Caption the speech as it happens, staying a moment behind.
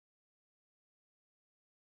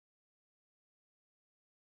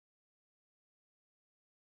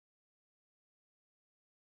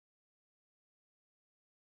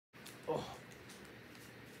Oh,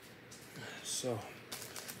 so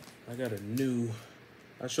I got a new.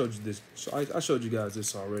 I showed you this. So I showed you guys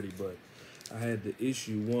this already, but I had the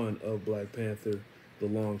issue 1 of Black Panther: The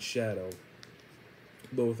Long Shadow.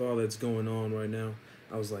 But with all that's going on right now,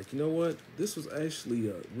 I was like, you know what? This was actually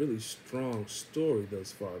a really strong story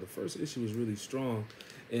thus far. The first issue was really strong,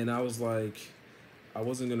 and I was like, I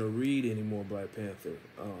wasn't gonna read any more Black Panther.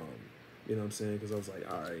 You know what I'm saying? Because I was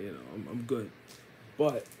like, all right, I'm good.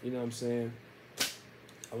 But you know what I'm saying?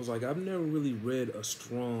 I was like, I've never really read a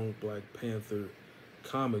strong Black Panther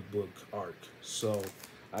comic book arc, so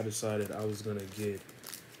I decided I was gonna get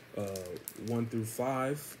uh, 1 through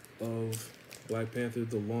 5 of Black Panther: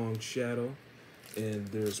 The Long Shadow, and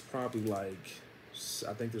there's probably like,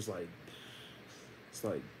 I think there's like, it's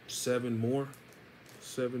like 7 more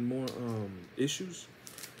issues.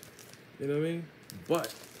 You know what I mean?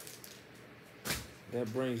 But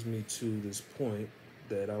that brings me to this point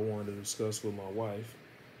that I wanted to discuss with my wife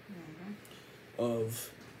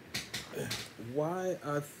of why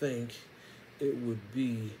I think it would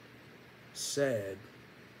be sad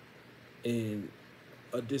and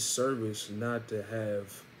a disservice not to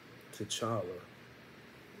have T'Challa,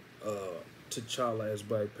 uh, T'Challa as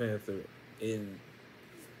Black Panther in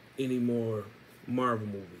any more Marvel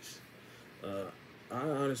movies. I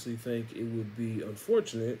honestly think it would be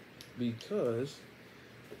unfortunate because,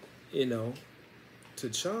 you know,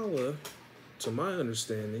 T'Challa, to my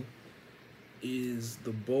understanding, is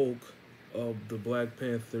the bulk of the Black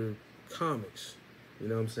Panther comics. You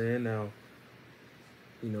know what I'm saying? Now,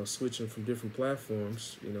 switching from different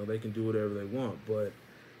platforms, they can do whatever they want. But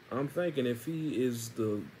I'm thinking if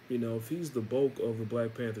if he's the bulk of the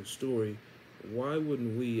Black Panther story, why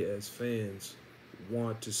wouldn't we as fans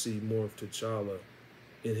want to see more of T'Challa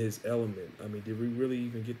in his element? I mean, did we really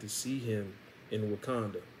even get to see him in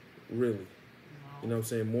Wakanda? Really? No. You know what I'm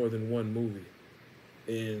saying? More than one movie.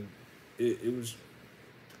 And it was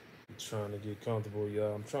I'm trying to get comfortable,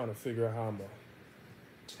 y'all. I'm trying to figure out how I'm going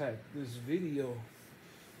to tack this video.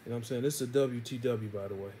 You know what I'm saying? This is a WTW, by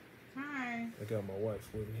the way. Hi. I got my wife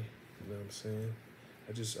with me. You know what I'm saying?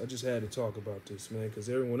 I just had to talk about this, man, because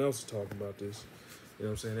everyone else is talking about this. You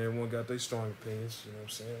know what I'm saying? Everyone got their strong opinions. You know what I'm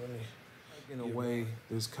saying? In a way,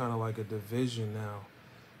 there's kind of like a division now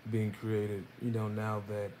being created, now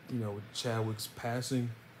that, with Chadwick's passing,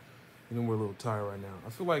 we're a little tired right now. I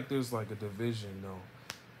feel like there's like a division, though,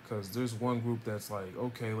 because there's one group that's like,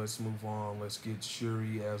 okay, let's move on. Let's get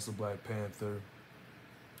Shuri as the Black Panther.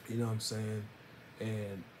 You know what I'm saying?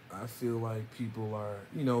 And I feel like people are,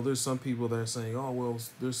 there's some people that are saying, oh, well,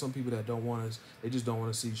 there's some people that don't want us. They just don't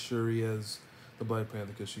want to see Shuri as the Black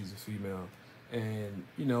Panther because she's a female. And,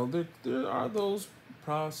 there are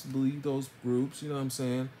possibly those groups, you know what I'm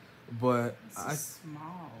saying? But it's a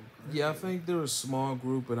small group. Yeah, I think they're a small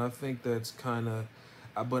group, and I think that's kind of,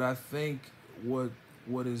 but I think what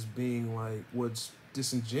is being like, what's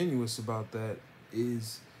disingenuous about that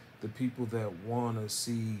is the people that want to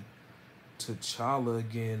see T'Challa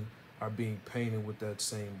again are being painted with that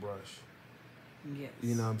same brush. Yes.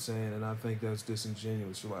 You know what I'm saying? And I think that's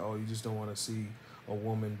disingenuous. You're like, oh, you just don't want to see a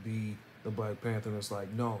woman be the Black Panther. And it's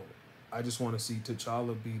like, no, I just want to see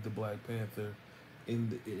T'Challa be the Black Panther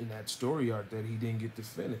in that story arc that he didn't get to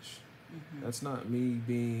finish. Mm-hmm. That's not me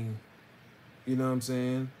being, you know what I'm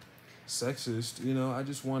saying, sexist. I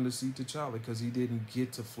just wanted to see T'Challa because we didn't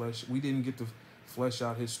get to flesh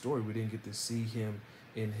out his story. We didn't get to see him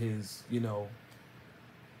in his, Well,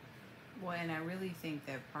 and I really think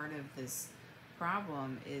that part of this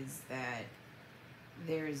problem is that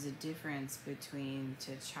there is a difference between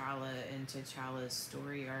T'Challa and T'Challa's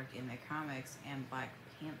story arc in the comics and Black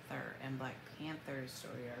Panther's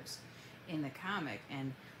story arcs in the comic.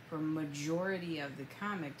 And for majority of the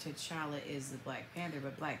comic, T'Challa is the Black Panther,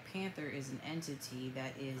 but Black Panther is an entity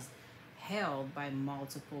that is held by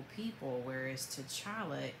multiple people, whereas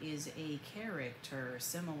T'Challa is a character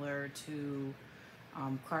similar to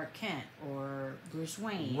Clark Kent or Bruce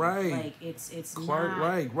Wayne. Right. Like it's Clark.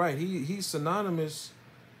 not... Right. He's synonymous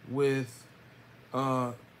with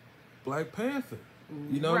Black Panther.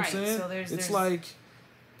 You know what I'm saying? So there's like,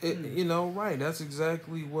 right. That's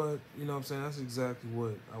exactly what, I'm saying? That's exactly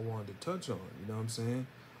what I wanted to touch on. You know what I'm saying?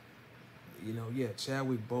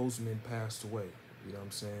 Chadwick Boseman passed away. You know what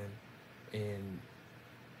I'm saying? And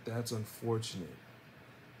that's unfortunate.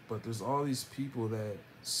 But there's all these people that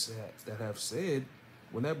have said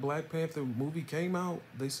when that Black Panther movie came out,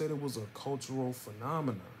 they said it was a cultural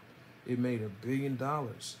phenomenon. It made $1 billion.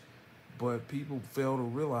 But people fail to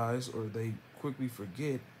realize, or they quickly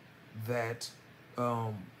forget, that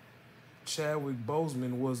Chadwick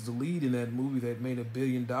Boseman was the lead in that movie that made $1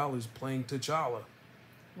 billion playing T'Challa.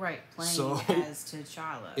 Right, So, playing as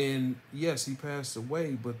T'Challa. and yes, he passed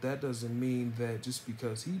away, but that doesn't mean that just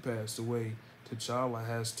because he passed away, T'Challa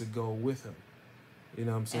has to go with him. You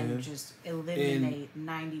know what I'm And saying? just And eliminate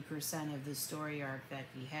 90% of the story arc that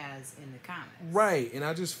he has in the comics. right, and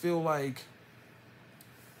I just feel like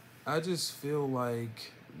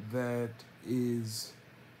that is,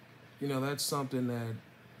 that's something that,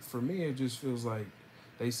 for me, it just feels like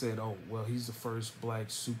they said, oh, well, he's the first black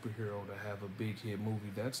superhero to have a big hit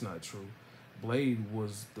movie. That's not true. Blade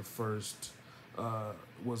uh,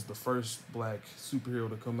 was the first black superhero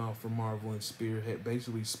to come out from Marvel and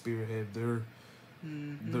basically spearhead their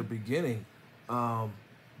Hmm. beginning. Um,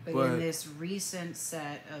 But in but this recent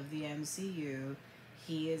set of the MCU,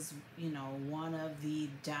 he is, one of the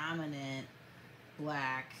dominant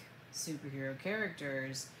black superhero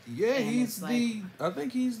characters. yeah, And it's like, I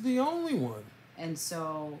think he's the only one, and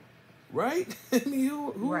so, right? I mean,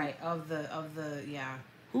 who right, yeah.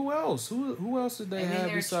 who else? Who else did they I mean, have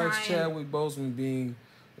they're besides trying Chadwick Boseman being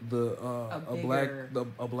the a black bigger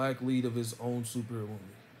a black lead of his own superhero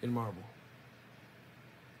movie in Marvel?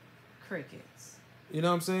 crickets. You know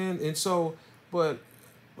what I'm saying? And so, but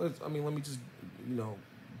I mean, let me just you know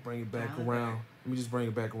bring it back Tyler around. Perry. Let me just bring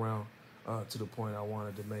it back around to the point I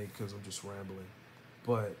wanted to make because I'm just rambling.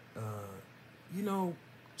 But you know,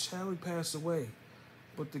 Chadwick passed away,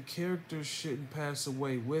 but the character shouldn't pass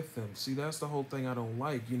away with him. See, that's the whole thing I don't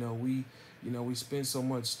like. We spend so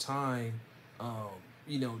much time, um,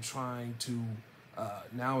 trying to.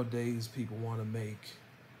 Nowadays, people want to make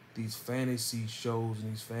these fantasy shows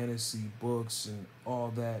and these fantasy books and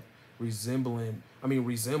all that resemble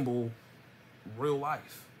real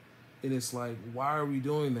life. And it's like, why are we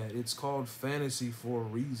doing that? It's called fantasy for a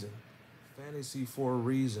reason. Fantasy for a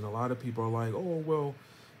reason. A lot of people are like, oh, well,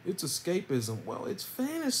 it's escapism. Well, it's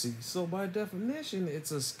fantasy. So by definition,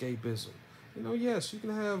 it's escapism. Yes, you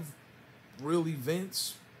can have real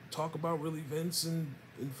events, talk about real events in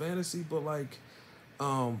fantasy, but like,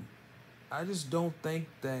 um, I just don't think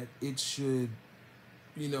that it should,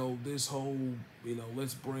 this whole,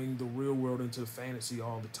 let's bring the real world into fantasy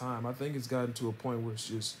all the time. I think it's gotten to a point where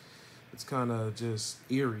it's kind of just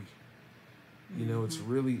eerie. It's Hmm.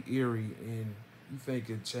 really eerie. And you think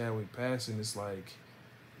of Chadwick passing, it's like,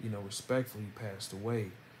 respectfully passed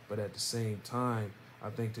away. But at the same time, I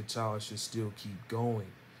think T'Challa should still keep going.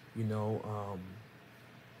 You know,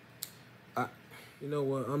 I, you know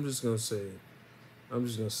what? I'm just gonna say it. I'm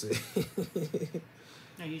just gonna say it.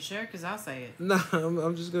 Are you sure? Because I'll say it. Nah,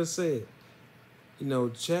 I'm just gonna say it.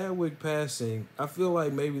 Chadwick passing. I feel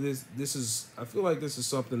like maybe this is. I feel like this is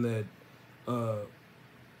something that, uh,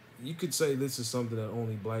 you could say this is something that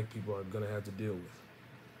only black people are gonna have to deal with.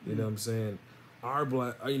 You know Mm. what I'm saying? Our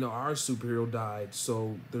superhero died,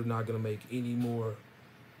 so they're not gonna make any more,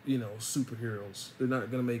 superheroes. They're not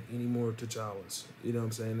gonna make any more T'Challas. You know what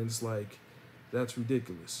I'm saying? And it's like, that's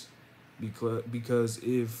ridiculous, because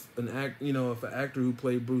if an actor who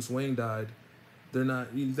played Bruce Wayne died, they're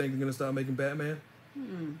not. You think they're gonna stop making Batman?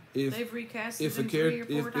 Mm. If They've recast if a him three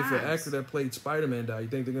character or four if an actor times. that played Spider Man died, you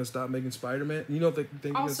think they're gonna stop making Spider Man? You know, if they think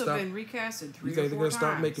they're gonna Also stop. been recasted You three or think they're four gonna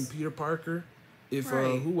stop making times. Peter Parker? If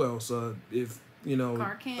Right. who else? If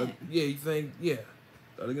Clark Kent. yeah, you think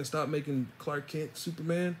are they gonna stop making Clark Kent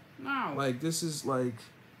Superman? No. Like this is like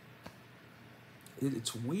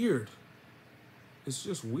it's weird. It's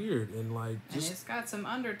just weird and like And just it's got some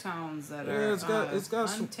undertones that yeah, are it's got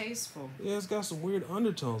some untasteful. yeah, it's got some weird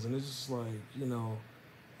undertones and it's just like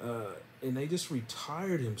and they just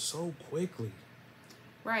retired him so quickly.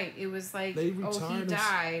 Right. It was like, They oh, he retired him.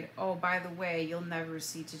 died. Oh, by the way, you'll never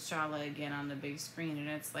see T'Challa again on the big screen. And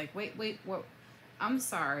it's like, wait, what? I'm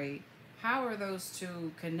sorry. How are those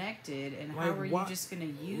two connected? And how Like are why? you just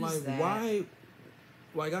going to use Like that? why?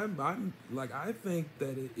 Like I'm like I think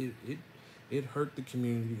that it hurt the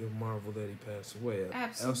community of Marvel that he passed away.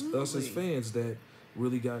 Us as Absolutely. fans that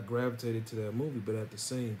really got gravitated to that movie, but at the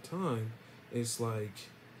same time, it's like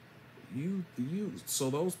so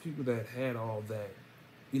those people that had all that,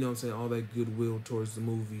 what I'm saying, all that goodwill towards the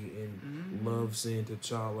movie and Hmm. love seeing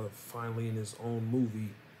T'Challa finally in his own movie,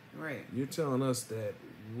 Right. you're telling us that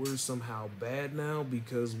we're somehow bad now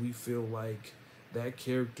because we feel like that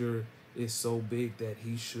character is so big that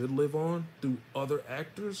he should live on through other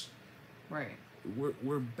actors. Right.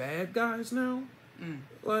 We're bad guys now. Mm.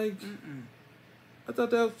 Like Mm-mm. I thought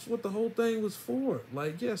that's what the whole thing was for.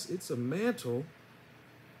 Like yes, it's a mantle,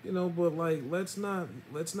 but like let's not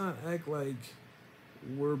act like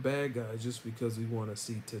we're bad guys just because we want to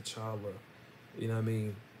see T'Challa. You know what I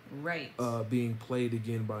mean? Right. Being played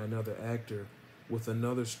again by another actor with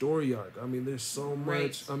another story arc. I mean, there's so Right.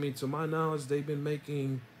 much. I mean, to my knowledge, they've been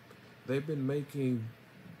making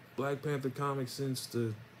Black Panther comics since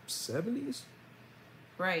the 70s.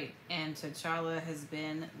 Right, and T'Challa has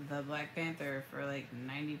been the Black Panther for like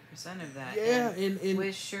 90% of that. Yeah, and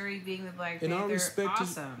with Shuri being the Black in our Panther, respect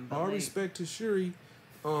awesome. to respect to Shuri,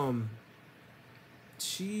 um,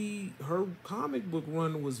 her comic book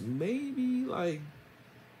run was maybe like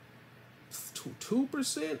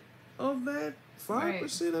 2% of that,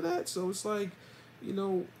 5% of that. So it's like,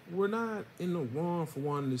 we're not in the wrong for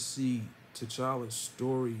wanting to see T'Challa's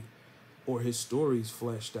story or his stories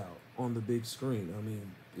fleshed out on the big screen. I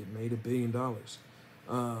mean, it made $1 billion.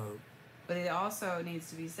 But it also needs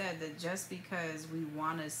to be said that just because we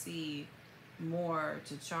want to see more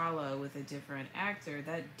T'Challa with a different actor,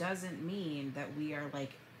 that doesn't mean that we are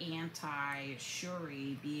like anti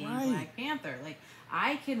Shuri being Black Panther. Like,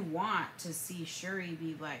 I can want to see Shuri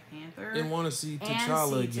be Black Panther and want to see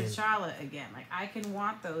T'Challa again. Like, I can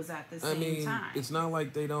want those at the same time. It's not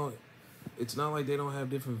like they don't. It's not like they don't have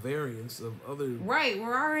different variants of other. Right,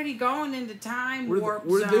 we're already going into time warp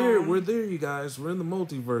we're zone. We're there, you guys. We're in the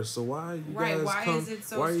multiverse. So why you guys why come? Is it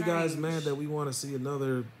so why are you guys strange? mad that we want to see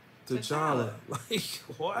another T'Challa? Like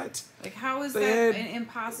what? Like how is that an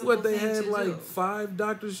impossible thing to do? What they had like 5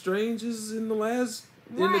 Doctor Stranges in the last.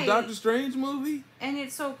 In the Doctor Strange movie? And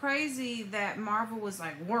it's so crazy that Marvel was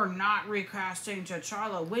like, we're not recasting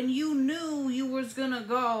T'Challa when you knew you was gonna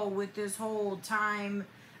go with this whole time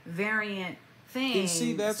variant thing. And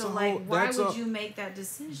see, that's so a like, whole, why would you make that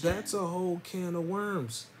decision? That's a whole can of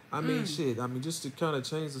worms. I mean, shit. I mean, just to kind of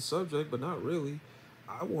change the subject, but not really.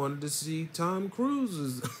 I wanted to see Tom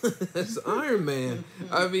Cruise as Iron Man.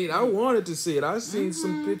 I mean, I wanted to see it. I seen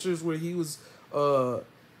some pictures where he was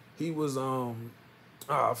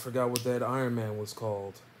I forgot what that Iron Man was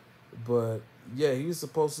called, but yeah, he was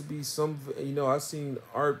supposed to be some. I seen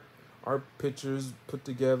art pictures put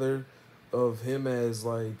together of him as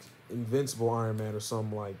like Invincible Iron Man or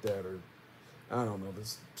something like that, or I don't know.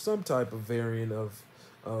 There's some type of variant of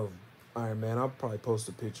Iron Man. I'll probably post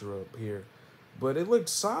a picture up here, but it looked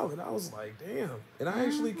solid. I was like, damn. And I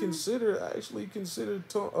actually consider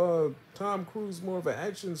Tom Cruise more of an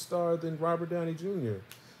action star than Robert Downey Jr.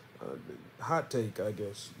 Hot take, I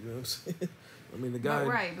guess. You know what I'm saying? I mean, the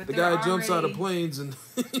guy jumps out of planes and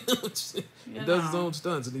does his own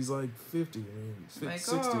stunts, and he's like 50. I mean,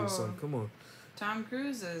 60 or something. Come on. Tom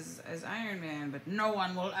Cruise as Iron Man, but no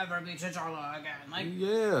one will ever be T'Challa again. Like,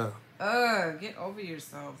 yeah. Get over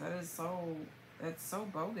yourself. That's so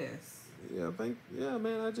bogus. Yeah,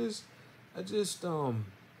 man. I just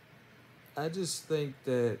think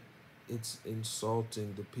that it's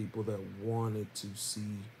insulting to people that wanted to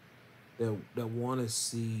see. That want to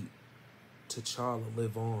see T'Challa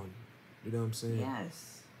live on. You know what I'm saying?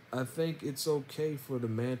 Yes. I think it's okay for the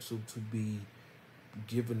mantle to be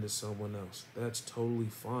given to someone else. That's totally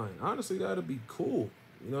fine. Honestly, that'd be cool.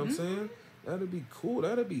 You know what I'm saying? That'd be cool.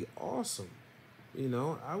 That'd be awesome.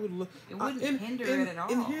 I would look. It wouldn't hinder it at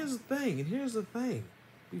all. And here's the thing.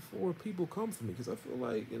 Before people come for me, because I feel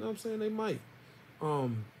like, you know what I'm saying, they might.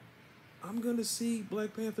 I'm going to see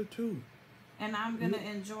Black Panther 2. And I'm going to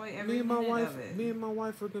enjoy every minute of it. Me and my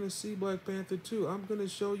wife are going to see Black Panther 2. I'm going to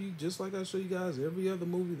show you, just like I show you guys every other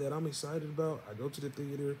movie that I'm excited about. I go to the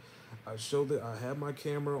theater. I have my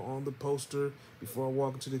camera on the poster before I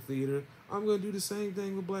walk into the theater. I'm going to do the same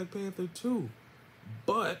thing with Black Panther 2.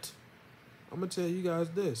 But I'm going to tell you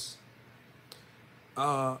guys this.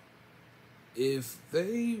 If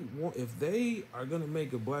they are going to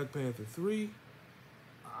make a Black Panther 3,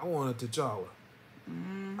 I want a T'Challa.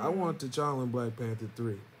 I want T'Challa in Black Panther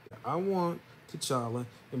 3. I want T'Challa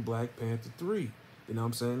in Black Panther 3. You know what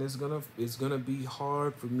I'm saying? It's gonna be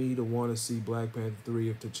hard for me to want to see Black Panther 3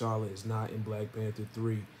 if T'Challa is not in Black Panther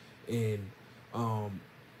 3. And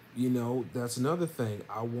that's another thing.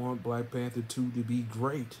 I want Black Panther 2 to be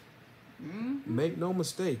great. Make no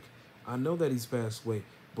mistake. I know that he's passed away,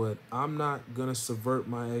 but I'm not gonna subvert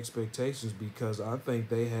my expectations because I think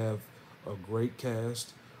they have a great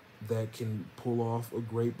cast that can pull off a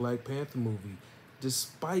great Black Panther movie,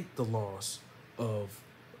 despite the loss of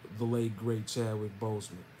the late, great Chadwick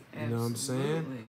Boseman. You know what I'm saying?